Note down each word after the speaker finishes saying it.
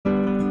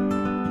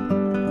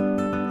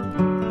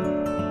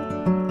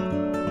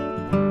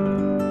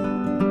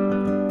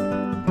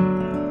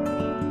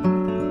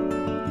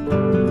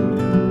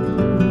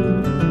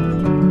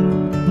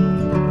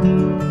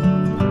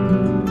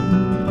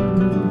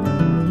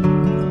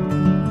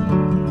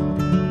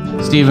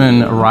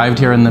Stephen arrived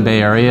here in the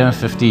Bay Area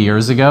 50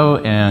 years ago,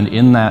 and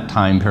in that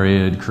time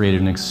period created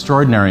an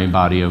extraordinary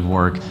body of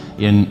work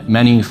in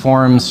many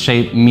forms,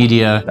 shape,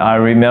 media. I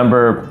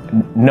remember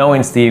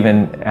knowing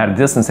Stephen at a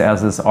distance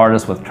as this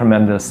artist with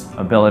tremendous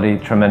ability,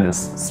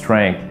 tremendous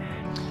strength.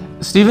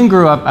 Stephen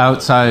grew up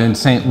outside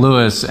St.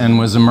 Louis and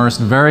was immersed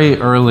very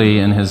early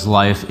in his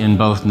life in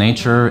both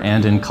nature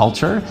and in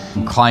culture,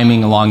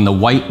 climbing along the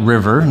White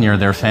River near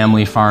their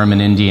family farm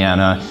in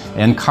Indiana,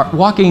 and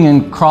walking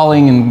and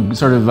crawling and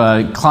sort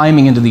of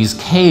climbing into these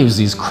caves,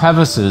 these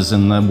crevices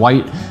in the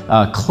white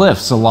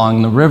cliffs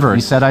along the river. He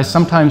said, "I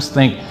sometimes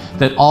think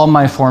that all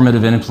my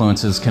formative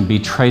influences can be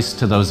traced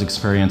to those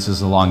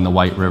experiences along the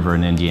White River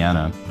in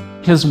Indiana."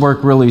 His work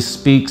really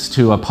speaks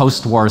to a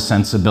post-war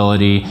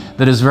sensibility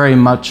that is very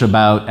much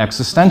about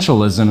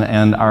existentialism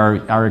and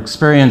our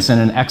experience in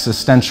an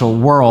existential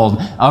world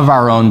of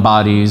our own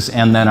bodies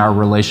and then our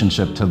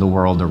relationship to the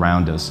world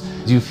around us.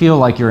 You feel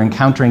like you're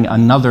encountering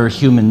another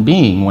human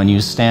being when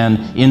you stand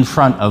in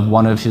front of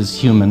one of his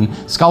human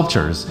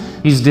sculptures.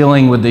 He's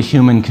dealing with the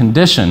human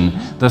condition,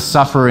 the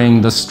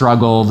suffering, the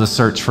struggle, the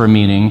search for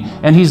meaning,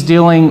 and he's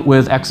dealing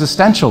with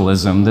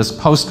existentialism, this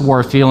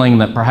post-war feeling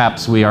that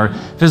perhaps we are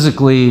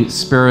physically,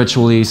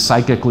 spiritually,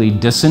 psychically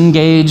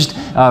disengaged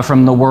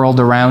from the world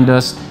around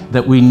us,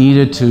 that we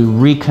needed to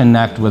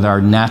reconnect with our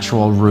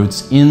natural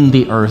roots in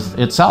the earth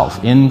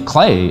itself, in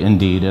clay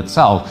indeed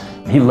itself.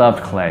 He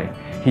loved clay.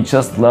 He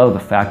just loved the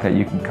fact that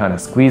you can kind of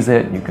squeeze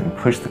it, you can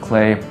push the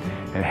clay,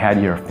 it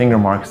had your finger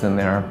marks in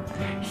there.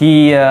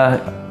 He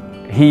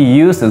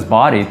used his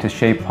body to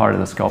shape part of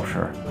the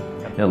sculpture.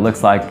 It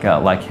looks like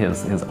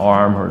his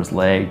arm or his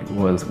leg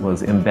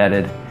was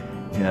embedded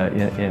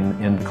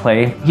in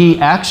clay.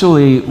 He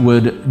actually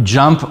would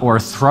jump or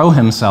throw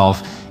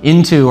himself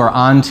into or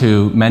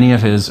onto many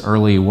of his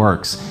early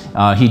works.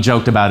 He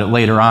joked about it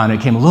later on. It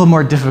became a little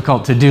more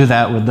difficult to do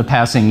that with the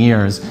passing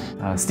years.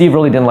 Steve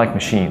really didn't like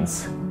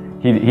machines.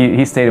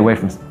 He stayed away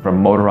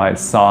from motorized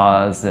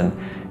saws and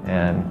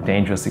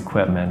dangerous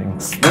equipment.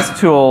 This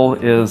tool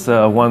is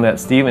one that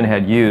Stephen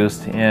had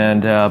used,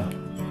 and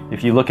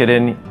if you look at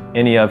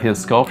any of his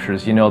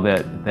sculptures, you know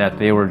that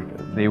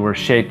they were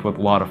shaped with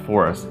a lot of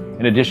force.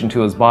 In addition to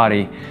his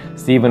body,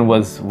 Stephen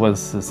was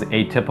this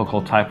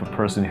atypical type of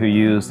person who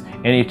used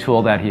any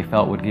tool that he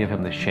felt would give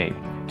him the shape.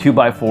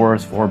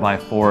 2x4s,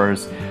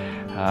 4x4s,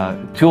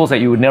 tools that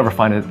you would never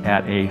find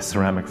at a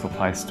ceramic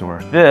supply store.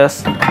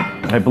 This,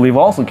 I believe,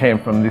 also came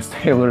from the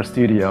Staebler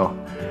studio.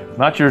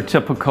 Not your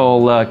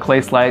typical clay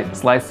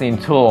slicing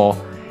tool,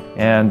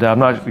 and I'm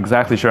not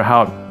exactly sure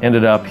how it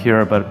ended up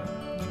here, but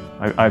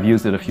I've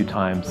used it a few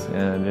times,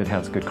 and it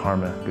has good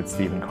karma, good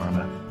Stephen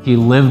karma. He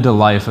lived a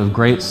life of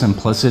great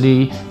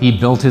simplicity. He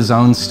built his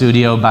own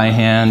studio by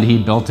hand. He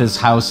built his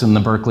house in the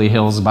Berkeley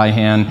Hills by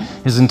hand.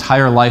 His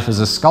entire life as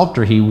a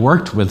sculptor, he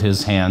worked with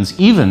his hands,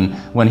 even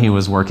when he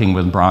was working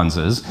with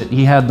bronzes.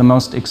 He had the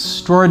most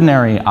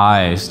extraordinary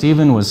eye.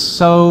 Stephen was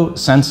so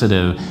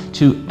sensitive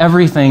to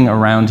everything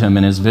around him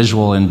in his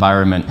visual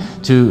environment,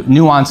 to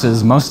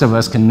nuances most of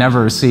us can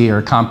never see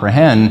or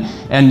comprehend,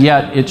 and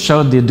yet it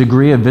showed the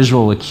degree of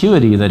visual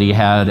acuity that he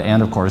had,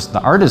 and of course the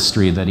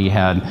artistry that he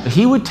had.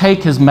 He would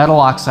take his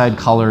metal oxide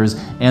colors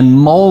and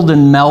mold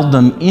and meld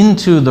them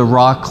into the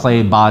raw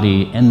clay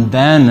body and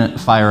then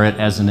fire it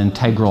as an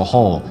integral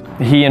whole.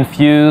 He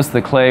infused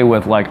the clay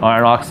with like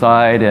iron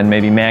oxide and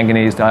maybe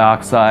manganese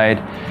dioxide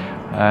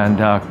and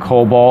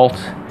cobalt,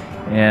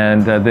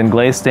 and then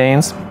glaze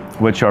stains,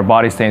 which are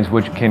body stains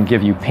which can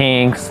give you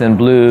pinks and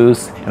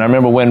blues. And I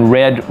remember when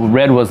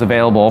red was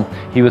available,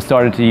 he was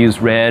starting to use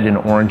red and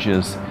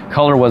oranges.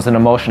 Color was an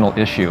emotional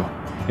issue.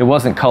 It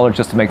wasn't color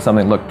just to make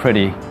something look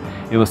pretty.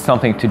 It was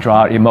something to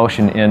draw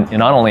emotion in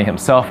not only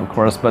himself, of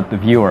course, but the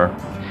viewer.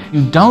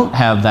 You don't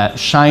have that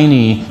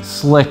shiny,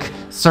 slick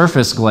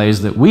surface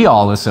glaze that we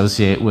all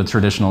associate with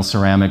traditional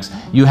ceramics.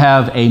 You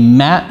have a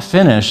matte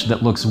finish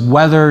that looks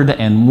weathered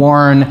and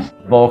worn.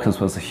 Volcus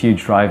was a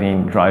huge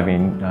driving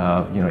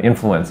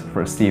influence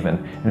for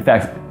Stephen. In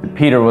fact,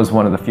 Peter was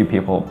one of the few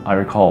people I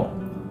recall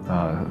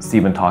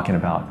Stephen talking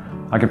about.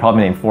 I could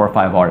probably name 4 or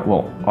 5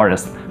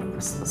 artists,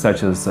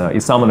 such as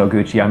Isamu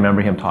Noguchi. I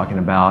remember him talking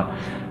about.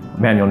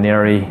 Manuel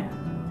Neri,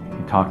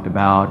 he talked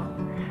about,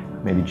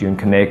 maybe Jun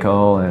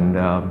Kaneko, and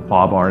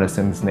Bob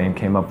Arneson's name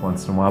came up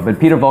once in a while. But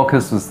Peter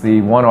Volcus was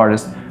the one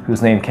artist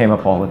whose name came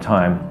up all the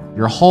time.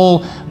 Your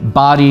whole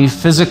body,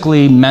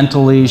 physically,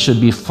 mentally,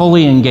 should be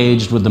fully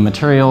engaged with the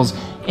materials,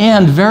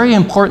 and very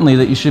importantly,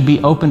 that you should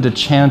be open to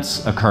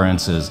chance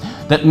occurrences,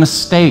 that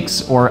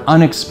mistakes or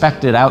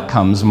unexpected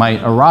outcomes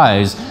might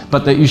arise,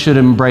 but that you should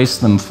embrace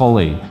them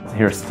fully.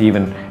 Here's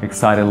Stephen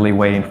excitedly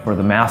waiting for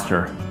the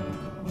master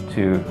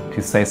to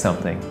say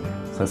something.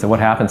 So I said, "What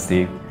happened,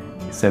 Steve?"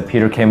 He said,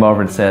 "Peter came over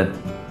and said,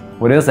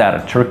 'What is that,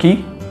 a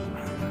turkey?'"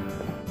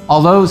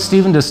 Although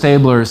Stephen de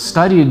Staebler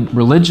studied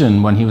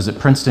religion when he was at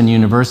Princeton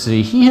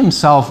University, he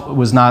himself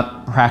was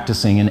not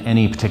practicing in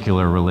any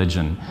particular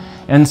religion.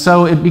 And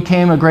so it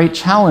became a great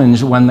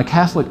challenge when the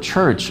Catholic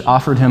Church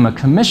offered him a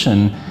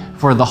commission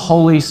for the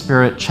Holy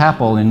Spirit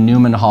Chapel in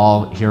Newman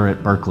Hall here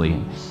at Berkeley.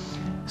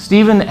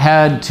 Stephen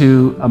had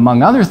to,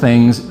 among other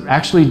things,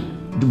 actually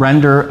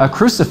render a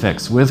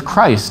crucifix with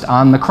Christ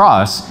on the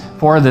cross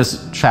for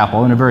this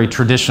chapel, in a very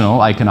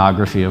traditional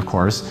iconography, of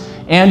course.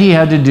 And he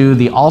had to do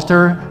the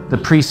altar, the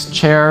priest's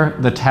chair,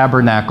 the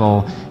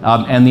tabernacle,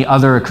 and the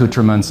other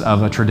accoutrements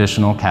of a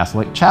traditional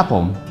Catholic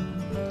chapel.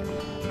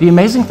 The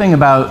amazing thing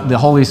about the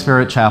Holy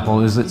Spirit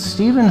Chapel is that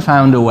Stephen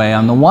found a way,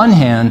 on the one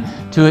hand,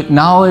 to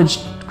acknowledge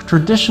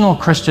traditional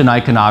Christian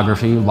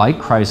iconography, like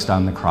Christ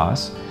on the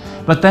cross,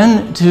 but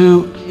then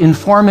to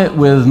inform it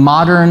with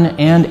modern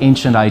and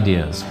ancient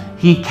ideas.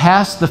 He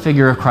cast the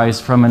figure of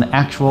Christ from an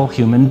actual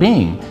human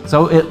being.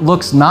 So it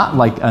looks not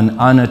like an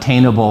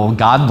unattainable,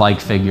 godlike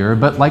figure,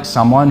 but like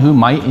someone who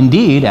might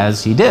indeed,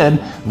 as he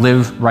did,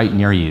 live right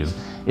near you.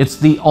 It's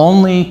the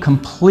only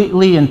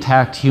completely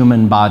intact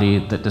human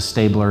body that de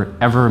Staebler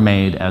ever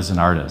made as an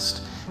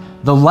artist.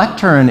 The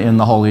lectern in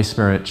the Holy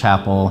Spirit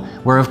Chapel,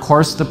 where of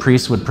course the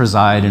priest would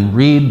preside and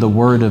read the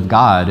Word of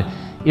God,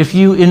 if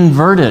you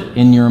invert it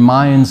in your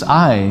mind's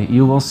eye,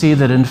 you will see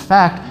that in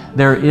fact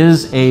there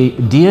is a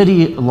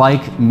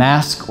deity-like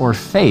mask or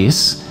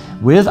face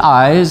with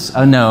eyes,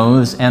 a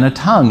nose, and a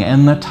tongue.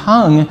 And the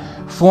tongue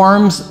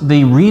forms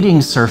the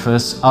reading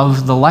surface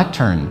of the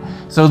lectern.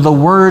 So the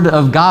Word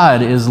of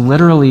God is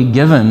literally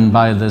given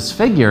by this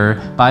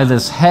figure, by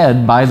this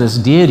head, by this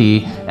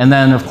deity, and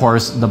then of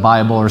course the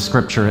Bible or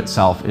Scripture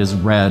itself is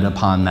read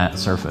upon that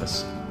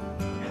surface.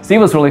 Steve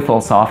was really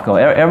philosophical.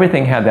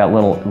 Everything had that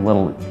real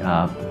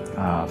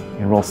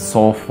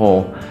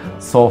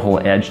soulful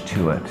edge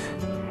to it.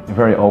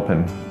 Very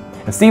open.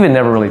 And Stephen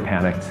never really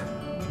panicked.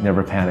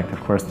 Never panicked,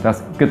 of course. That's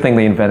a good thing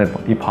they invented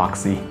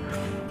epoxy.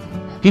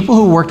 People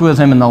who worked with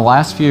him in the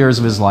last few years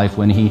of his life,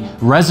 when he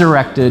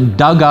resurrected,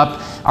 dug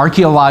up,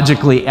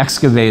 archaeologically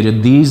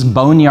excavated these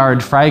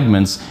boneyard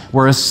fragments,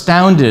 were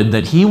astounded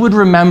that he would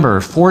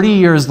remember 40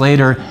 years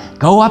later,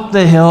 go up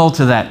the hill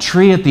to that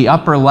tree at the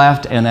upper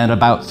left, and at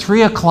about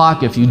 3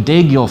 o'clock, if you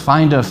dig, you'll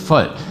find a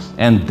foot.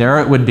 And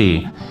there it would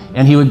be.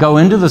 And he would go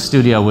into the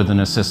studio with an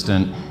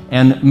assistant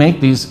and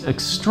make these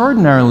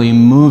extraordinarily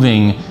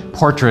moving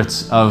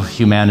portraits of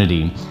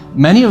humanity.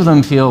 Many of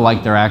them feel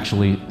like they're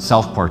actually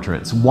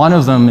self-portraits. One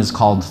of them is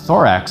called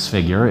Thorax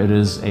Figure. It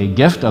is a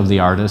gift of the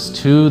artist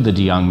to the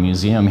de Young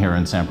Museum here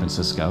in San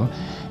Francisco.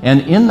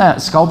 And in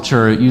that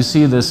sculpture, you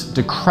see this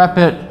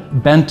decrepit,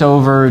 bent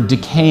over,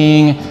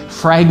 decaying,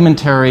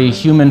 fragmentary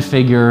human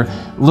figure,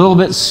 a little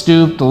bit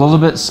stooped, a little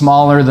bit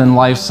smaller than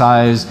life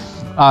size.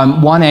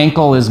 One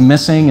ankle is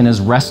missing and is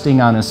resting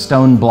on a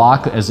stone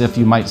block, as if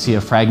you might see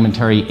a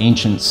fragmentary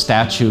ancient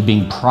statue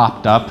being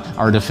propped up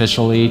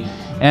artificially.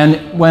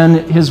 And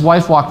when his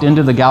wife walked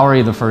into the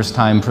gallery the first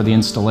time for the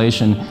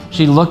installation,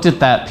 she looked at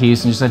that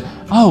piece and she said,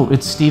 "Oh,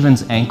 it's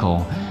Stephen's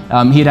ankle."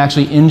 He had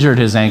actually injured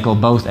his ankle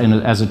both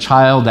as a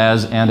child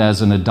and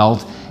as an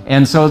adult.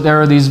 And so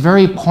there are these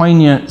very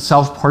poignant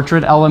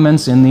self-portrait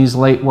elements in these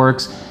late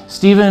works.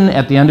 Stephen,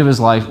 at the end of his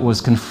life,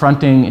 was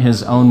confronting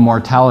his own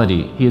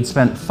mortality. He had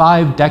spent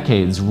 5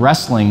 decades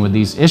wrestling with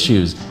these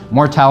issues: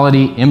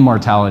 mortality,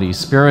 immortality,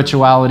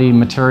 spirituality,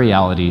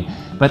 materiality.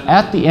 But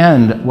at the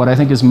end, what I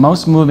think is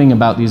most moving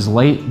about these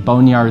late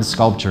boneyard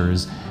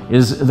sculptures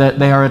is that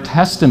they are a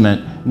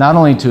testament not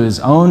only to his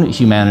own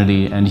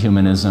humanity and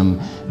humanism,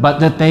 but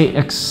that they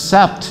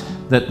accept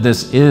that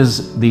this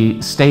is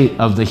the state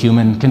of the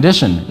human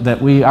condition,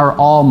 that we are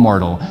all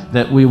mortal,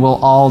 that we will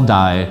all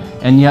die,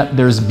 and yet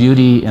there's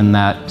beauty in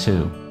that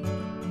too.